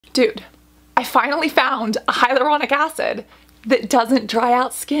Dude, I finally found a hyaluronic acid that doesn't dry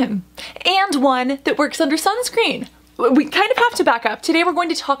out skin, and one that works under sunscreen. We kind of have to back up. Today we're going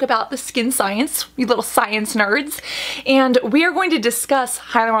to talk about the skin science, you little science nerds, and we are going to discuss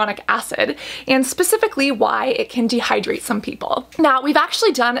hyaluronic acid and specifically why it can dehydrate some people. Now, we've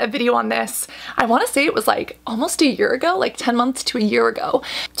actually done a video on this, I want to say it was like almost a year ago, like 10 months to a year ago,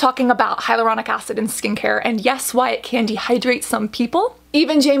 talking about hyaluronic acid in skincare and yes, why it can dehydrate some people.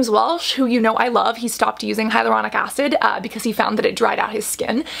 Even James Welsh, who you know I love, he stopped using hyaluronic acid because he found that it dried out his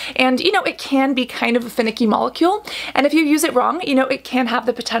skin. And you know, it can be kind of a finicky molecule. And if you use it wrong, you know, it can have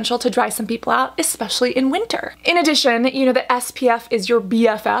the potential to dry some people out, especially in winter. In addition, you know that SPF is your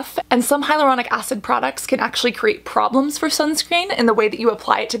BFF, and some hyaluronic acid products can actually create problems for sunscreen in the way that you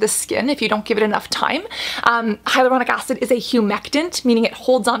apply it to the skin if you don't give it enough time. Hyaluronic acid is a humectant, meaning it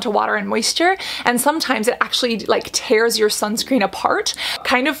holds onto water and moisture, and sometimes it actually like tears your sunscreen apart,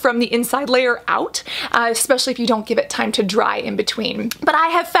 kind of from the inside layer out, especially if you don't give it time to dry in between. But I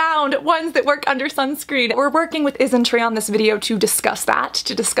have found ones that work under sunscreen. We're working with Isntree on this video to discuss that,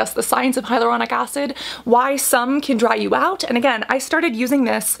 to discuss the science of hyaluronic acid, why some can dry you out. And again, I started using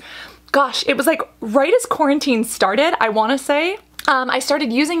this, gosh, it was like right as quarantine started, I want to say. I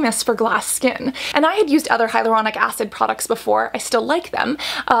started using this for glass skin, and I had used other hyaluronic acid products before. I still like them,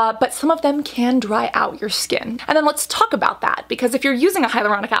 but some of them can dry out your skin. And then let's talk about that, because if you're using a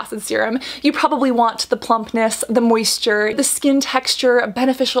hyaluronic acid serum, you probably want the plumpness, the moisture, the skin texture,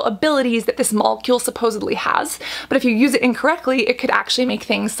 beneficial abilities that this molecule supposedly has. But if you use it incorrectly, it could actually make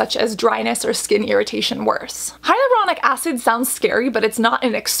things such as dryness or skin irritation worse. Hyaluronic acid sounds scary, but it's not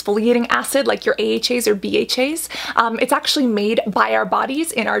an exfoliating acid like your AHAs or BHAs. It's actually made by our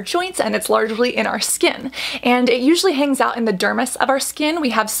bodies in our joints, and it's largely in our skin. And it usually hangs out in the dermis of our skin.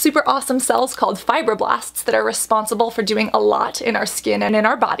 We have super awesome cells called fibroblasts that are responsible for doing a lot in our skin and in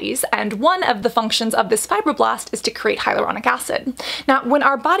our bodies, and one of the functions of this fibroblast is to create hyaluronic acid. Now, when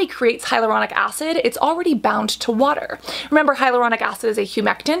our body creates hyaluronic acid, it's already bound to water. Remember, hyaluronic acid is a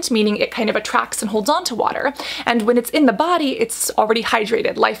humectant, meaning it kind of attracts and holds on to water, and when it's in the body, it's already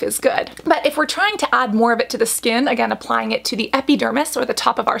hydrated. Life is good. But if we're trying to add more of it to the skin, again, applying it to the epidermis, or the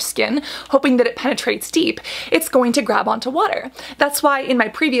top of our skin, hoping that it penetrates deep, it's going to grab onto water. That's why in my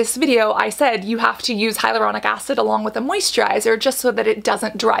previous video I said you have to use hyaluronic acid along with a moisturizer just so that it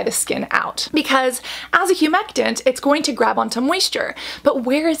doesn't dry the skin out. Because as a humectant, it's going to grab onto moisture. But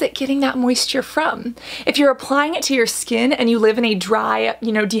where is it getting that moisture from? If you're applying it to your skin and you live in a dry,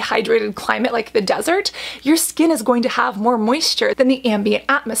 you know, dehydrated climate like the desert, your skin is going to have more moisture than the ambient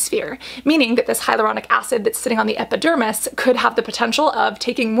atmosphere, meaning that this hyaluronic acid that's sitting on the epidermis could have the potential of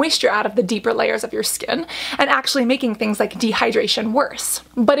taking moisture out of the deeper layers of your skin and actually making things like dehydration worse.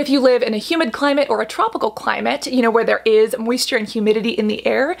 But if you live in a humid climate or a tropical climate, you know, where there is moisture and humidity in the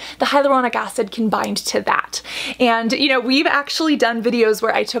air, the hyaluronic acid can bind to that. And you know, we've actually done videos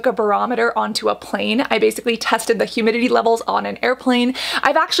where I took a barometer onto a plane. I basically tested the humidity levels on an airplane.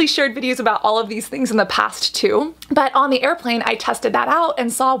 I've actually shared videos about all of these things in the past too. But on the airplane, I tested that out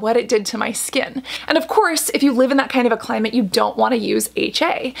and saw what it did to my skin. And of course, if you live in that kind of a climate, you don't want to use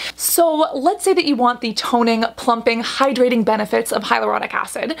HA. So let's say that you want the toning, plumping, hydrating benefits of hyaluronic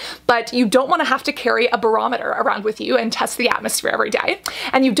acid, but you don't want to have to carry a barometer around with you and test the atmosphere every day.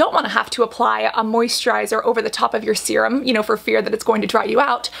 And you don't want to have to apply a moisturizer over the top of your serum, you know, for fear that it's going to dry you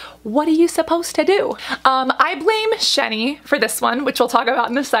out. What are you supposed to do? I blame Shenny for this one, which we'll talk about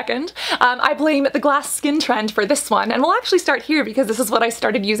in a second. I blame the glass skin trend for this one, and we'll actually start here because this is what I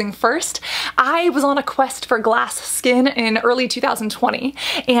started using first. I was on a quest for glass skin in early 2020,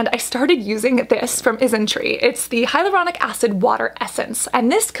 and I started using this from Isntree. It's the hyaluronic acid water essence,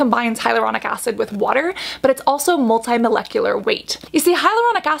 and this combines hyaluronic acid with water, but it's also multi-molecular weight. You see,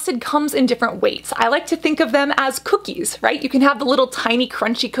 hyaluronic acid comes in different weights. I like to think of them as cookies, right? You can have the little tiny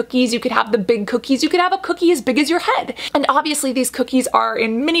crunchy cookies, you could have the big cookies, you could have a cookie as big as your head. And obviously these cookies are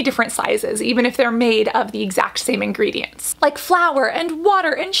in many different sizes, even if they're made of the exact same ingredients, like flour and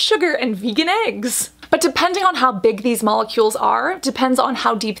water and sugar and vegan eggs. But depending on how big these molecules are, depends on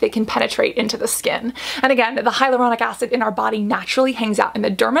how deep they can penetrate into the skin. And again, the hyaluronic acid in our body naturally hangs out in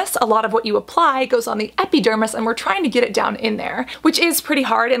the dermis. A lot of what you apply goes on the epidermis, and we're trying to get it down in there, which is pretty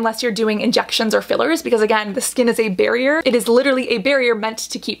hard unless you're doing injections or fillers, because again, the skin is a barrier. It is literally a barrier meant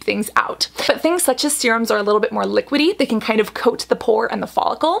to keep things out. But things such as serums are a little bit more liquidy. They can kind of coat the pore and the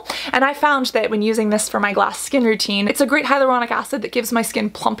follicle. And I found that when using this for my glass skin routine, it's a great hyaluronic acid that gives my skin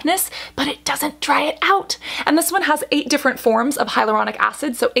plumpness, but it doesn't dry it out. And this one has 8 different forms of hyaluronic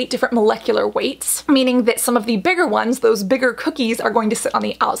acid, so 8 different molecular weights, meaning that some of the bigger ones, those bigger cookies, are going to sit on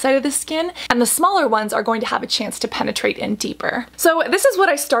the outside of the skin, and the smaller ones are going to have a chance to penetrate in deeper. So this is what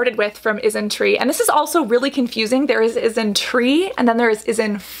I started with from Isntree, and this is also really confusing. There is Isntree, and then there is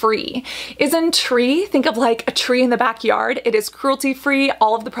Isnfree. Isntree, think of like a tree in the backyard. It is cruelty-free.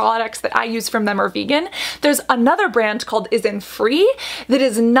 All of the products that I use from them are vegan. There's another brand called Isntree that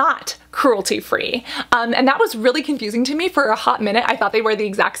is not cruelty-free. And that was really confusing to me for a hot minute. I thought they were the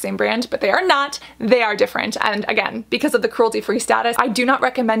exact same brand, but they are not. They are different. And again, because of the cruelty-free status, I do not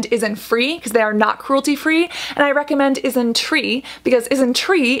recommend Isnfree because they are not cruelty-free. And I recommend Isntree because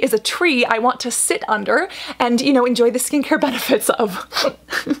Isntree is a tree I want to sit under and, you know, enjoy the skincare benefits of.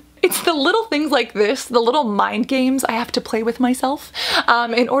 It's the little things like this, the little mind games I have to play with myself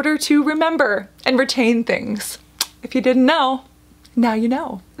in order to remember and retain things. If you didn't know, now you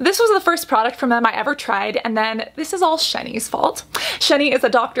know. This was the first product from them I ever tried, and then this is all Sheni's fault. Sheni is a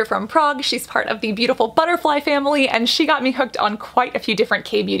doctor from Prague. She's part of the beYoutiful butterfly family, and she got me hooked on quite a few different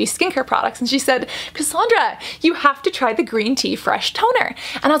K-beauty skincare products. And she said, Cassandra, you have to try the green tea fresh toner.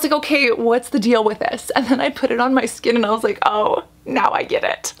 And I was like, okay, what's the deal with this? And then I put it on my skin and I was like, oh, now I get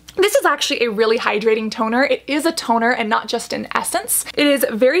it. This is actually a really hydrating toner. It is a toner and not just an essence. It is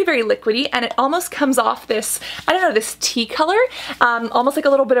very, very liquidy, and it almost comes off this, I don't know, this tea color, almost like a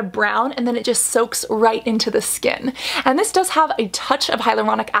little bit of brown, and then it just soaks right into the skin. And this does have a touch of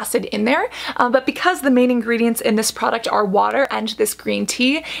hyaluronic acid in there, but because the main ingredients in this product are water and this green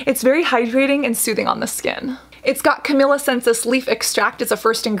tea, it's very hydrating and soothing on the skin. It's got Camellia sensis leaf extract as a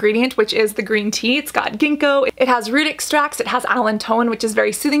first ingredient, which is the green tea. It's got ginkgo, it has root extracts, it has allantoin, which is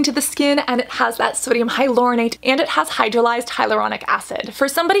very soothing to the skin, and it has that sodium hyaluronate, and it has hydrolyzed hyaluronic acid. For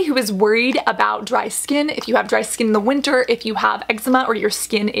somebody who is worried about dry skin, if you have dry skin in the winter, if you have eczema, or your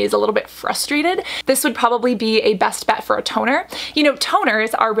skin is a little bit frustrated, this would probably be a best bet for a toner. You know,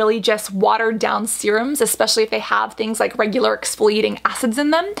 toners are really just watered down serums, especially if they have things like regular exfoliating acids in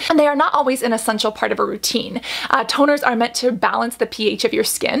them, and they are not always an essential part of a routine. Toners are meant to balance the pH of your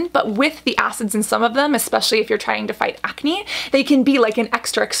skin, but with the acids in some of them, especially if you're trying to fight acne, they can be like an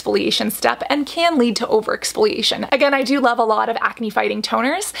extra exfoliation step and can lead to over exfoliation. Again, I do love a lot of acne fighting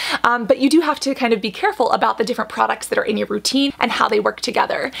toners, but you do have to kind of be careful about the different products that are in your routine and how they work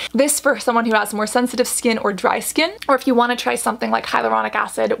together. This for someone who has more sensitive skin or dry skin, or if you want to try something like hyaluronic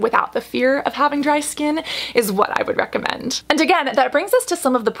acid without the fear of having dry skin, is what I would recommend. And again, that brings us to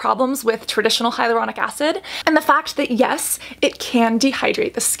some of the problems with traditional hyaluronic acid, and the fact that yes, it can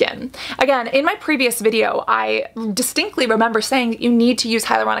dehydrate the skin. Again, in my previous video, I distinctly remember saying that you need to use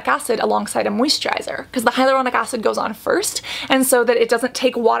hyaluronic acid alongside a moisturizer because the hyaluronic acid goes on first, and so that it doesn't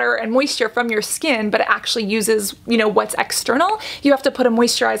take water and moisture from your skin, but it actually uses, you know, what's external. You have to put a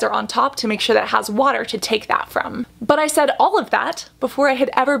moisturizer on top to make sure that it has water to take that from. But I said all of that before I had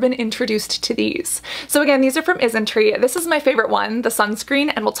ever been introduced to these. So again, these are from Isntree. This is my favorite one, the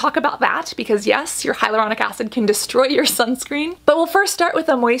sunscreen, and we'll talk about that because yes, your hyaluronic acid can destroy your sunscreen. But we'll first start with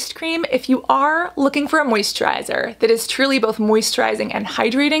a moist cream. If you are looking for a moisturizer that is truly both moisturizing and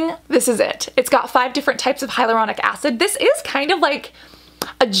hydrating, this is it. It's got 5 different types of hyaluronic acid. This is kind of like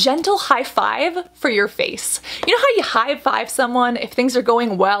a gentle high five for your face. You know how you high five someone if things are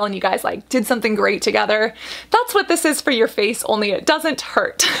going well and you guys like did something great together? That's what this is for your face, only it doesn't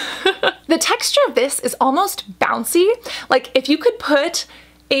hurt. The texture of this is almost bouncy. Like if you could put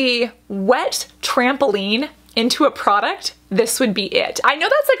a wet trampoline into a product, this would be it. I know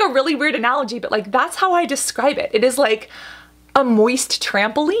that's like a really weird analogy, but like that's how I describe it. It is like a moist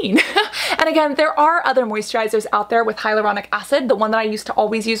trampoline. And again, there are other moisturizers out there with hyaluronic acid. The one that I used to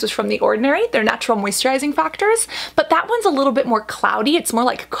always use was from The Ordinary. They're natural moisturizing factors, but that one's a little bit more cloudy. It's more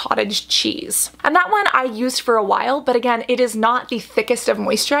like cottage cheese. And that one I used for a while, but again, it is not the thickest of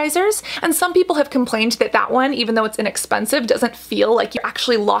moisturizers. And some people have complained that that one, even though it's inexpensive, doesn't feel like you're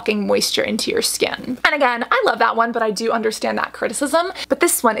actually locking moisture into your skin. And again, I love that one, but I do understand that criticism. But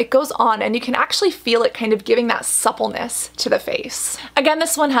this one, it goes on and you can actually feel it kind of giving that suppleness to the face. Again,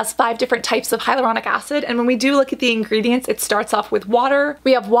 this one has 5 different types of hyaluronic acid, and when we do look at the ingredients, it starts off with water.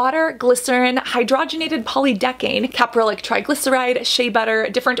 We have water, glycerin, hydrogenated polydecane, caprylic triglyceride, shea butter,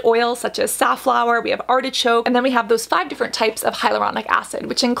 different oils such as safflower, we have artichoke, and then we have those 5 different types of hyaluronic acid,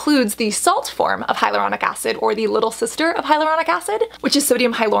 which includes the salt form of hyaluronic acid, or the little sister of hyaluronic acid, which is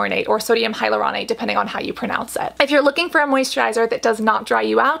sodium hyaluronate or sodium hyaluronate, depending on how you pronounce it. If you're looking for a moisturizer that does not dry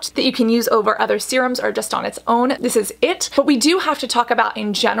you out, that you can use over other serums or just on its own, this is it. But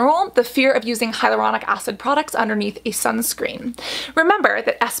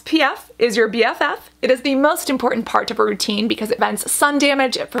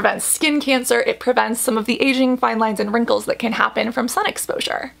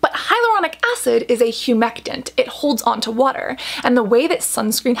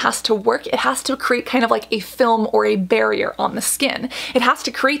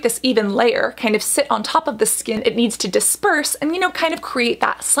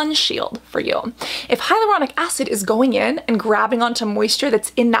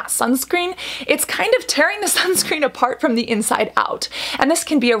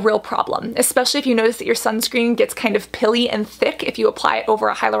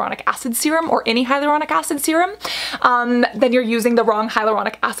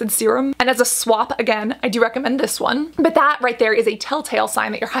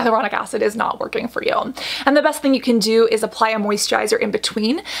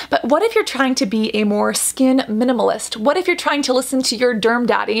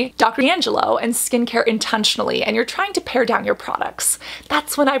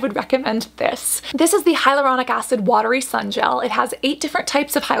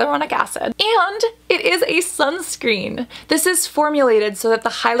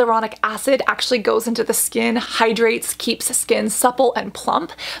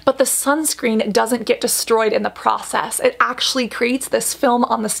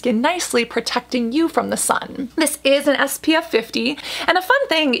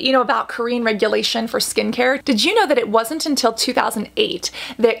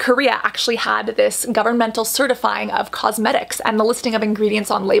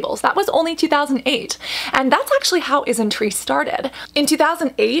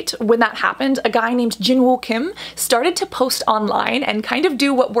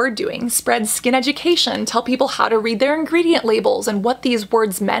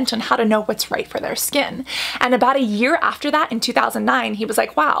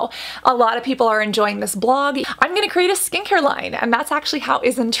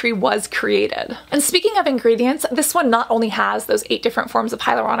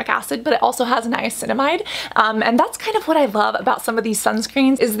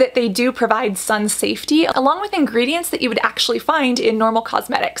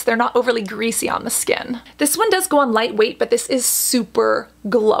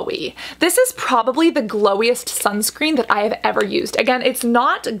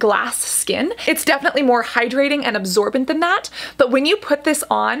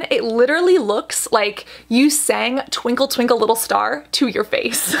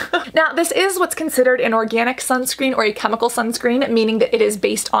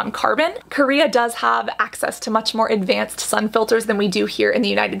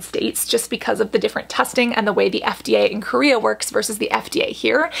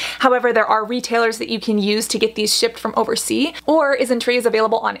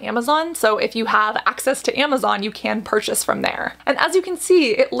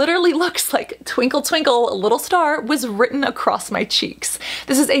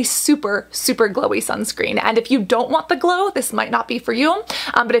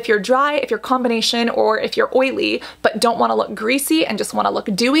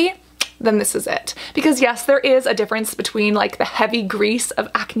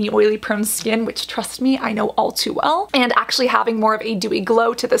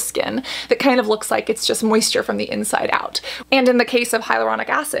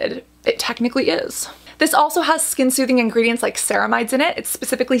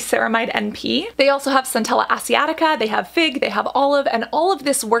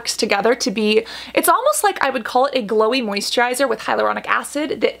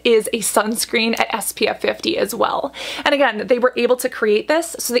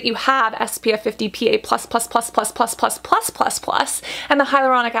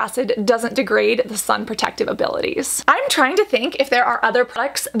protective abilities. I'm trying to think if there are other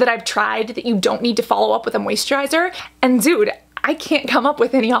products that I've tried that you don't need to follow up with a moisturizer, and dude, I can't come up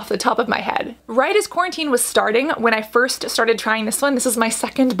with any off the top of my head. Right as quarantine was starting, when I first started trying this one, this is my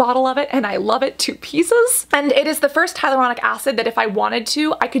second bottle of it and I love it to pieces. And it is the first hyaluronic acid that if I wanted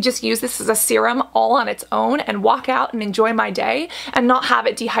to, I could just use this as a serum all on its own and walk out and enjoy my day and not have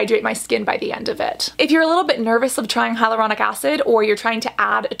it dehydrate my skin by the end of it. If you're a little bit nervous of trying hyaluronic acid, or you're trying to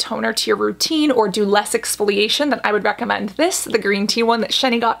add a toner to your routine or do less exfoliation, then I would recommend this, the green tea one that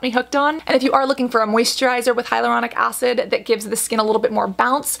Sheni got me hooked on. And if you are looking for a moisturizer with hyaluronic acid that gives the skin a little bit more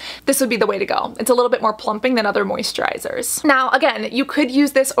bounce, this would be the way to go. It's a little bit more plumping than other moisturizers. Now, again, you could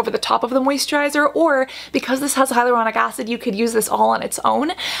use this over the top of the moisturizer, or because this has hyaluronic acid, you could use this all on its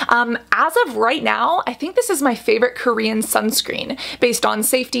own. As of right now, I think this is my favorite Korean sunscreen based on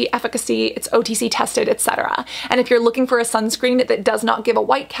safety, efficacy, it's OTC tested, etc. And if you're looking for a sunscreen that does not give a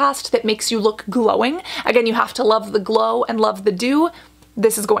white cast, that makes you look glowing, again, you have to love the glow and love the dew,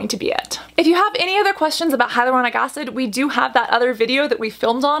 this is going to be it. If you have any other questions about hyaluronic acid, we do have that other video that we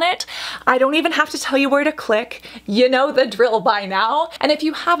filmed on it. I don't even have to tell you where to click. You know the drill by now. And if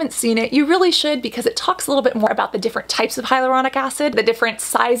you haven't seen it, you really should, because it talks a little bit more about the different types of hyaluronic acid, the different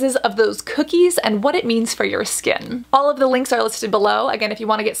sizes of those cookies, and what it means for your skin. All of the links are listed below. Again, if you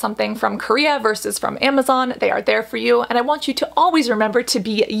want to get something from Korea versus from Amazon, they are there for you. And I want you to always remember to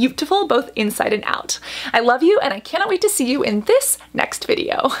be beautiful both inside and out. I love you, and I cannot wait to see you in this next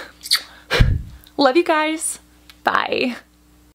video. Love you guys. Bye.